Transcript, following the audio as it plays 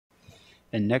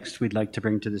And next, we'd like to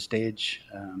bring to the stage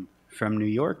from New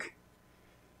York,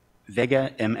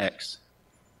 VegaMX.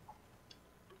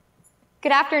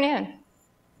 Good afternoon.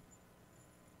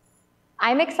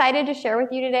 I'm excited to share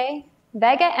with you today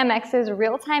VegaMX's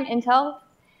real-time intel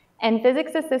and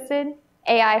physics-assisted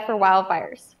AI for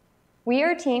wildfires. We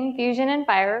are Team Fusion and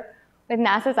Fire with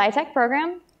NASA's iTech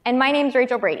program, and my name's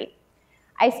Rachel Brady.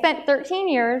 I spent 13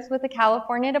 years with the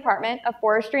California Department of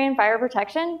Forestry and Fire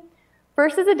Protection,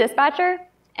 first as a dispatcher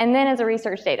and then as a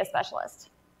research data specialist.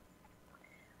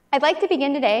 I'd like to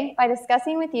begin today by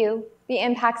discussing with you the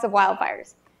impacts of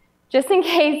wildfires, just in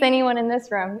case anyone in this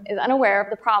room is unaware of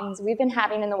the problems we've been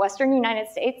having in the Western United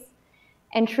States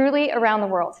and truly around the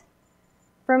world.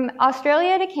 From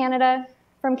Australia to Canada,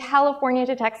 from California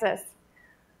to Texas,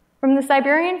 from the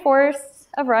Siberian forests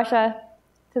of Russia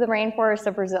to the rainforests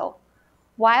of Brazil,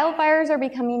 wildfires are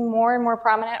becoming more and more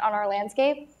prominent on our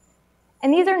landscape,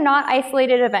 and these are not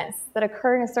isolated events that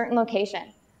occur in a certain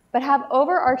location, but have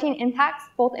overarching impacts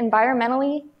both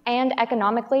environmentally and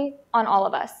economically on all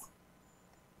of us.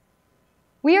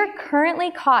 We are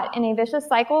currently caught in a vicious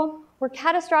cycle where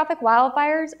catastrophic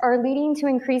wildfires are leading to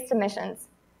increased emissions.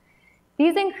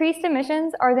 These increased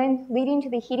emissions are then leading to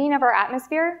the heating of our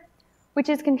atmosphere, which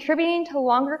is contributing to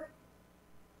longer,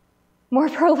 more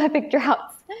prolific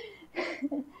droughts.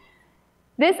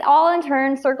 This all in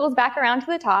turn circles back around to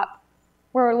the top,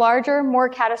 where larger, more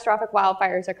catastrophic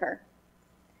wildfires occur.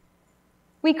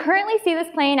 We currently see this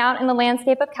playing out in the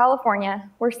landscape of California,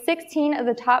 where 16 of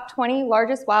the top 20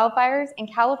 largest wildfires in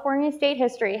California state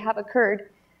history have occurred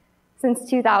since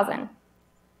 2000.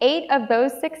 8 of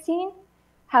those 16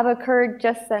 have occurred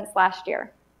just since last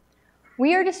year.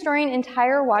 We are destroying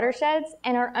entire watersheds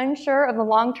and are unsure of the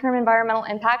long-term environmental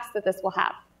impacts that this will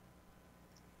have.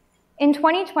 In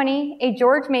 2020, a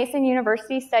George Mason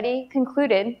University study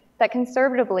concluded that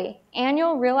conservatively,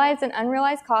 annual realized and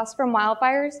unrealized costs from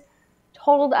wildfires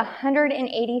totaled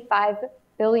 $185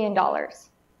 billion.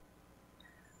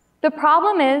 The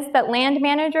problem is that land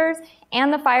managers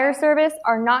and the fire service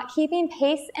are not keeping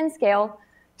pace and scale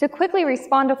to quickly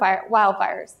respond to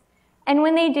wildfires. And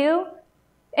when they do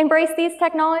embrace these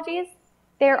technologies,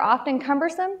 they are often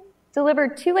cumbersome,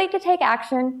 delivered too late to take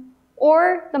action,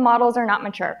 or the models are not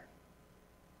mature.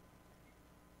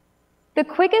 The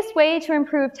quickest way to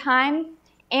improve time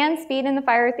and speed in the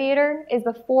fire theater is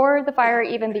before the fire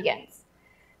even begins.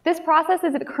 This process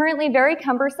is currently very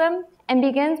cumbersome and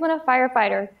begins when a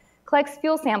firefighter collects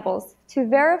fuel samples to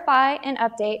verify and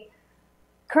update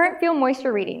current fuel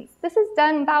moisture readings. This is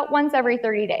done about once every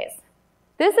 30 days.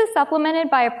 This is supplemented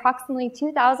by approximately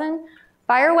 2,000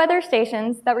 fire weather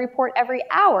stations that report every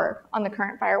hour on the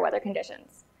current fire weather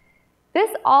conditions. This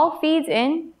all feeds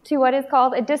in to what is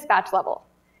called a dispatch level.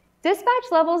 Dispatch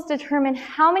levels determine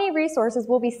how many resources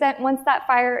will be sent once that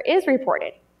fire is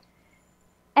reported.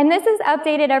 And this is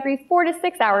updated every 4 to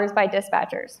 6 hours by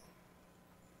dispatchers.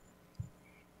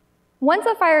 Once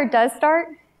a fire does start,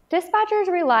 dispatchers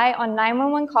rely on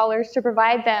 911 callers to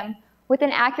provide them with an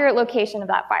accurate location of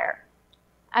that fire.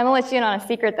 I'm gonna let you in on a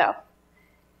secret though.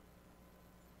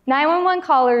 911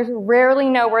 callers rarely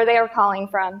know where they are calling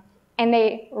from, and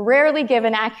they rarely give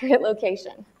an accurate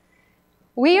location.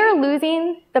 We are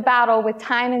losing the battle with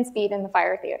time and speed in the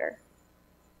fire theater.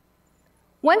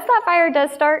 Once that fire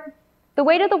does start, the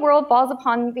weight of the world falls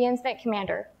upon the incident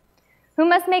commander, who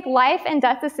must make life and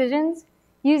death decisions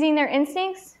using their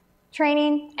instincts,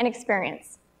 training, and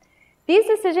experience. These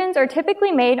decisions are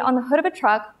typically made on the hood of a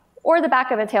truck or the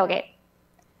back of a tailgate.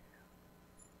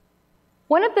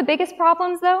 One of the biggest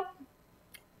problems, though,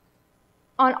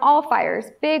 on all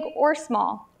fires, big or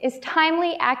small, is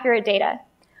timely, accurate data.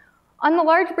 On the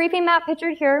large briefing map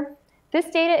pictured here, this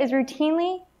data is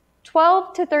routinely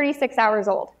 12 to 36 hours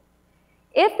old.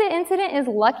 If the incident is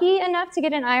lucky enough to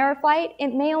get an IR flight, it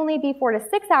may only be 4 to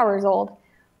 6 hours old,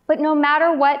 but no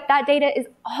matter what, that data is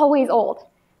always old.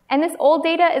 And this old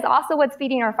data is also what's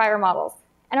feeding our fire models.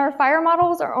 And our fire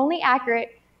models are only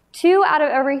accurate 2 out of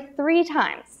every 3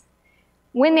 times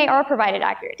when they are provided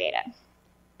accurate data.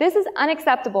 This is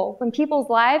unacceptable when people's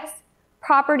lives,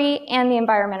 property, and the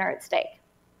environment are at stake.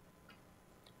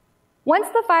 Once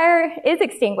the fire is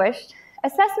extinguished,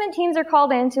 assessment teams are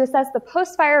called in to assess the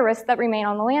post-fire risks that remain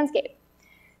on the landscape.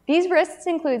 These risks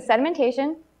include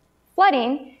sedimentation,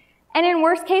 flooding, and in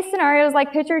worst-case scenarios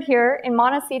like pictured here in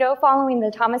Montecito following the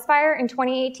Thomas Fire in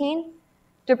 2018,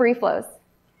 debris flows.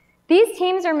 These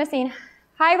teams are missing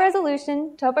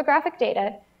high-resolution topographic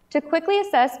data to quickly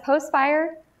assess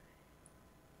post-fire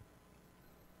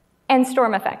and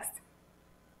storm effects.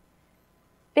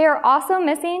 They are also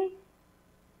missing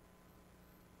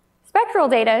spectral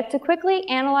data to quickly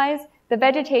analyze the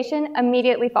vegetation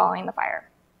immediately following the fire.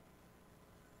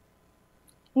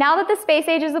 Now that the space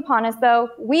age is upon us, though,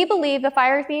 we believe the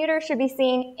fire theater should be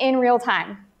seen in real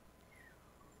time.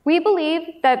 We believe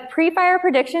that pre-fire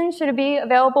predictions should be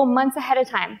available months ahead of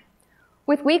time.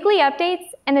 With weekly updates,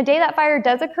 and the day that fire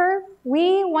does occur,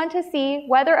 we want to see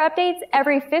weather updates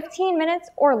every 15 minutes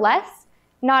or less,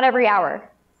 not every hour.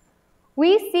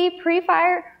 We see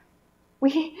pre-fire,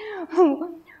 we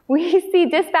see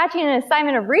dispatching and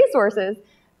assignment of resources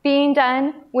being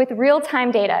done with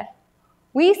real-time data.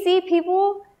 We see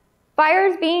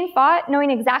fires being fought, knowing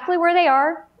exactly where they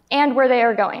are and where they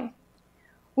are going.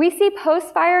 We see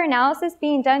post-fire analysis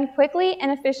being done quickly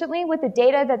and efficiently with the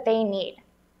data that they need.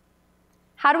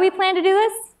 How do we plan to do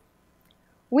this?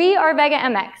 We are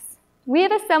VegaMX. We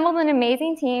have assembled an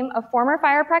amazing team of former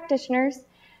fire practitioners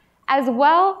as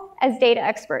well as data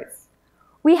experts.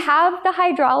 We have the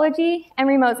hydrology and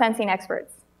remote sensing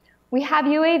experts. We have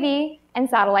UAV and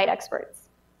satellite experts.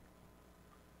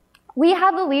 We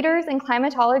have the leaders in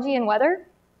climatology and weather,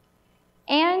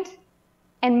 and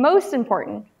most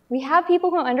important, we have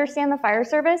people who understand the fire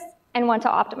service and want to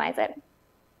optimize it.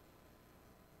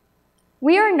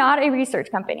 We are not a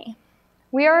research company.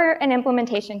 We are an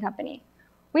implementation company.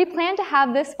 We plan to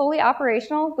have this fully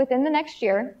operational within the next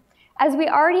year, as we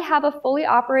already have a fully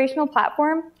operational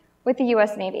platform with the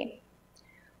US Navy.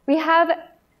 We have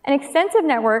an extensive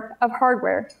network of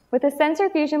hardware with a sensor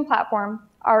fusion platform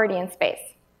already in space.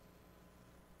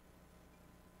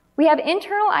 We have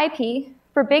internal IP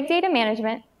for big data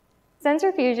management,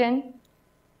 sensor fusion,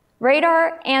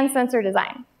 radar, and sensor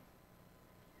design.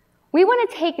 We want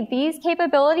to take these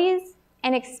capabilities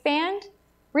and expand,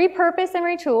 repurpose, and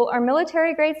retool our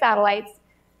military-grade satellites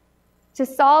to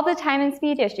solve the time and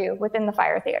speed issue within the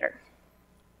fire theater.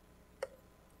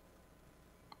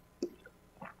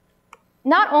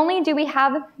 Not only do we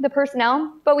have the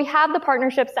personnel, but we have the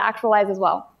partnerships to actualize as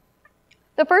well.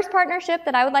 The first partnership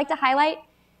that I would like to highlight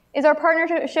is our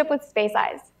partnership with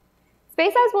SpaceEyes.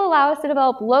 SpaceEyes will allow us to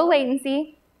develop low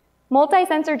latency,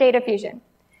 multi-sensor data fusion.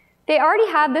 They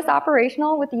already have this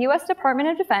operational with the US Department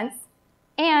of Defense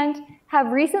and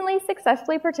have recently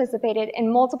successfully participated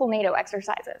in multiple NATO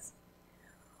exercises.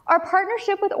 Our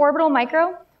partnership with Orbital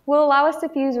Micro will allow us to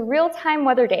fuse real-time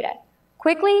weather data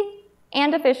quickly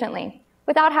and efficiently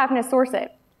without having to source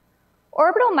it.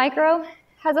 Orbital Micro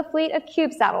has a fleet of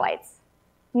CUBE satellites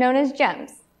known as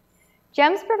GEMS.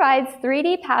 GEMS provides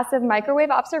 3D passive microwave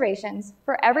observations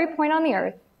for every point on the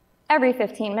Earth every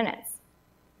 15 minutes.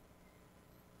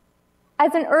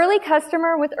 As an early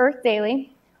customer with Earth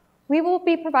Daily, we will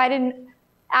be provided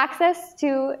access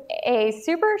to a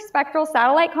super spectral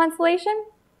satellite constellation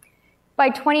by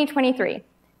 2023.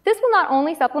 This will not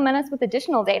only supplement us with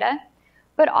additional data,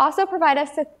 but also provide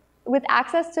us with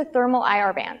access to thermal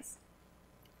IR bands.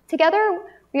 Together,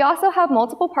 we also have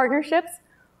multiple partnerships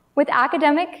with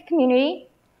academic community,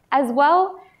 as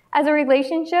well as a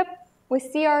relationship with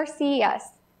CRCES,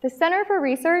 the Center for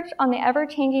Research on the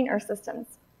Ever-Changing Earth Systems.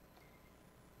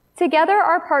 Together,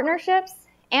 our partnerships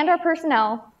and our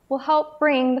personnel will help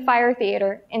bring the fire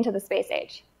theater into the space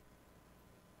age.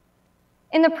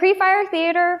 In the pre-fire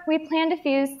theater, we plan to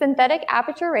fuse synthetic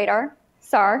aperture radar,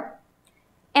 SAR,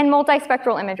 and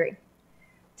multispectral imagery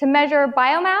to measure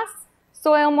biomass,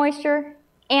 soil moisture,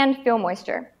 and fuel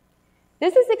moisture.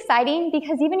 This is exciting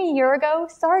because even a year ago,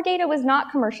 SAR data was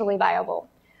not commercially viable.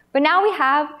 But now we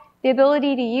have the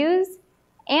ability to use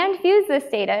and fuse this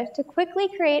data to quickly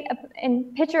create a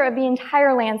picture of the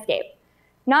entire landscape,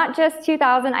 not just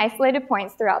 2,000 isolated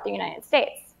points throughout the United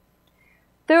States.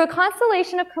 Through a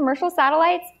constellation of commercial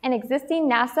satellites and existing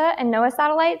NASA and NOAA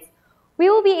satellites,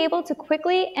 we will be able to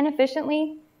quickly and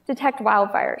efficiently detect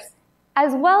wildfires,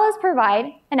 as well as provide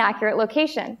an accurate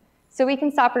location, so we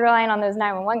can stop relying on those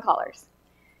 911 callers.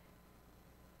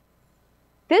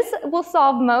 This will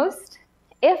solve most,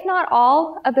 if not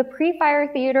all, of the pre-fire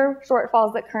theater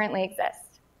shortfalls that currently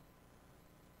exist.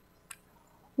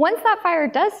 Once that fire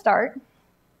does start,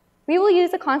 we will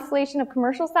use a constellation of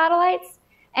commercial satellites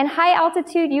and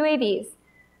high-altitude UAVs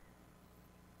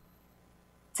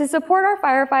to support our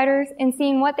firefighters in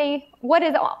seeing what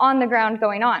is on the ground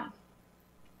going on.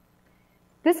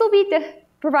 This will be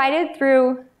provided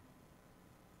through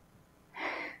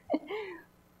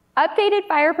updated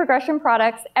fire progression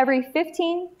products every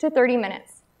 15 to 30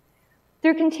 minutes.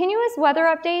 Through continuous weather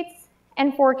updates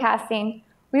and forecasting,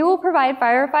 we will provide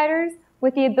firefighters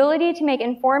with the ability to make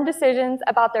informed decisions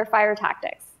about their fire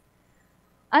tactics.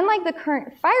 Unlike the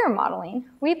current fire modeling,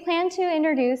 we plan to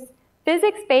introduce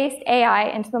physics-based AI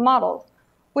into the models,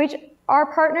 which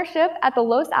our partnership at the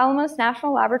Los Alamos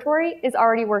National Laboratory is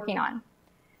already working on.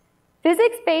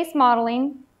 Physics-based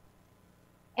modeling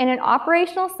in an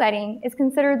operational setting is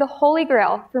considered the holy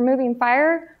grail for moving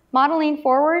fire modeling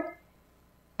forward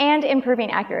and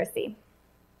improving accuracy.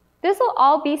 This will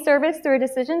all be serviced through a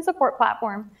decision support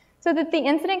platform so that the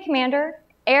incident commander,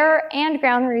 air, and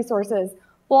ground resources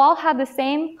will all have the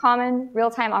same common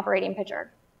real-time operating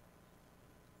picture.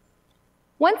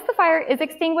 Once the fire is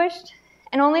extinguished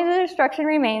and only the destruction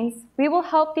remains, we will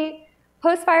help the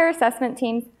post-fire assessment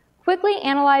teams quickly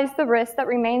analyze the risk that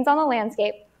remains on the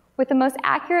landscape with the most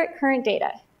accurate current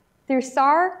data through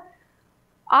SAR,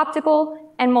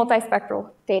 optical, and multispectral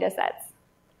data sets.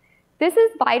 This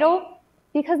is vital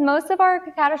because most of our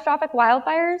catastrophic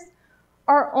wildfires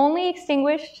are only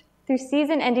extinguished through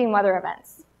season-ending weather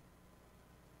events.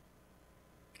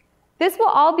 This will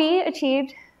all be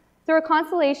achieved through a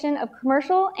constellation of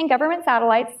commercial and government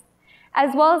satellites,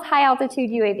 as well as high-altitude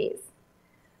UAVs.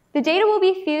 The data will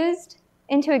be fused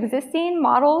into existing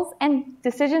models and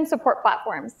decision support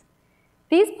platforms.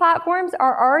 These platforms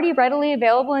are already readily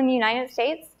available in the United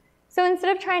States, so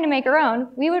instead of trying to make our own,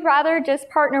 we would rather just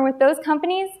partner with those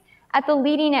companies at the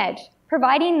leading edge,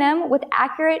 providing them with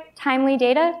accurate, timely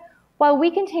data while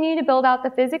we continue to build out the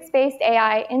physics-based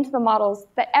AI into the models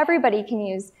that everybody can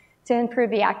use to improve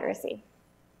the accuracy.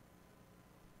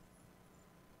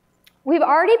 We've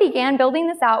already began building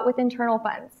this out with internal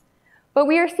funds, but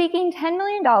we are seeking $10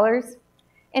 million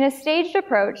in a staged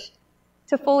approach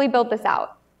to fully build this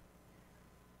out.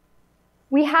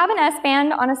 We have an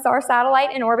S-band on a SAR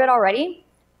satellite in orbit already,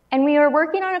 and we are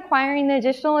working on acquiring the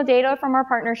additional data from our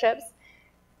partnerships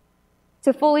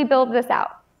to fully build this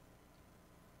out.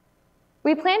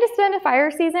 We plan to spend a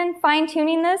fire season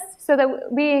fine-tuning this so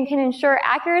that we can ensure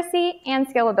accuracy and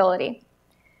scalability.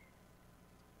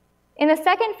 In the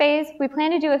second phase, we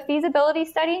plan to do a feasibility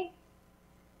study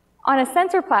on a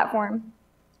sensor platform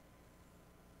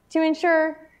to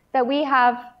ensure that we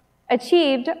have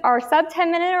achieved our sub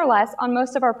 10 minute or less on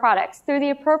most of our products through the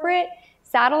appropriate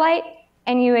satellite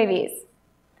and UAVs.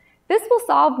 This will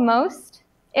solve most,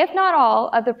 if not all,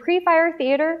 of the pre-fire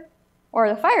theater or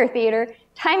the fire theater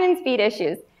time and speed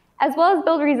issues, as well as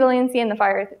build resiliency in the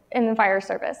fire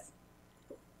service.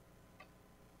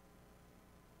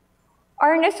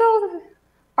 Our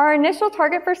initial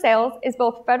target for sales is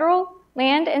both federal,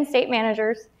 land, and state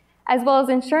managers, as well as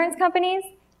insurance companies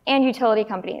and utility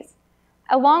companies,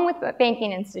 along with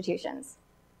banking institutions.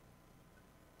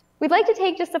 We'd like to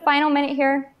take just a final minute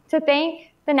here to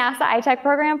thank the NASA iTech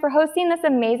program for hosting this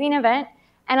amazing event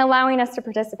and allowing us to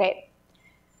participate.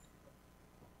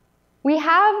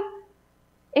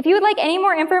 If you would like any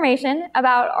more information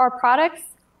about our products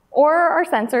or our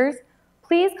sensors,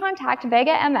 please contact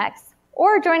VegaMX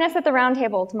or join us at the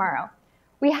roundtable tomorrow.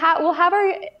 We'll have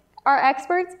our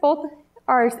experts, both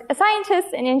our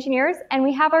scientists and engineers, and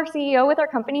we have our CEO with our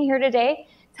company here today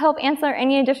to help answer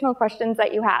any additional questions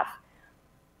that you have.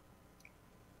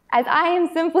 As I am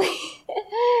simply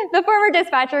the former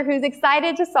dispatcher who's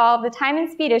excited to solve the time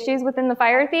and speed issues within the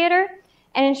fire theater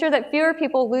and ensure that fewer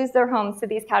people lose their homes to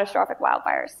these catastrophic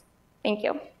wildfires. Thank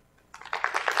you.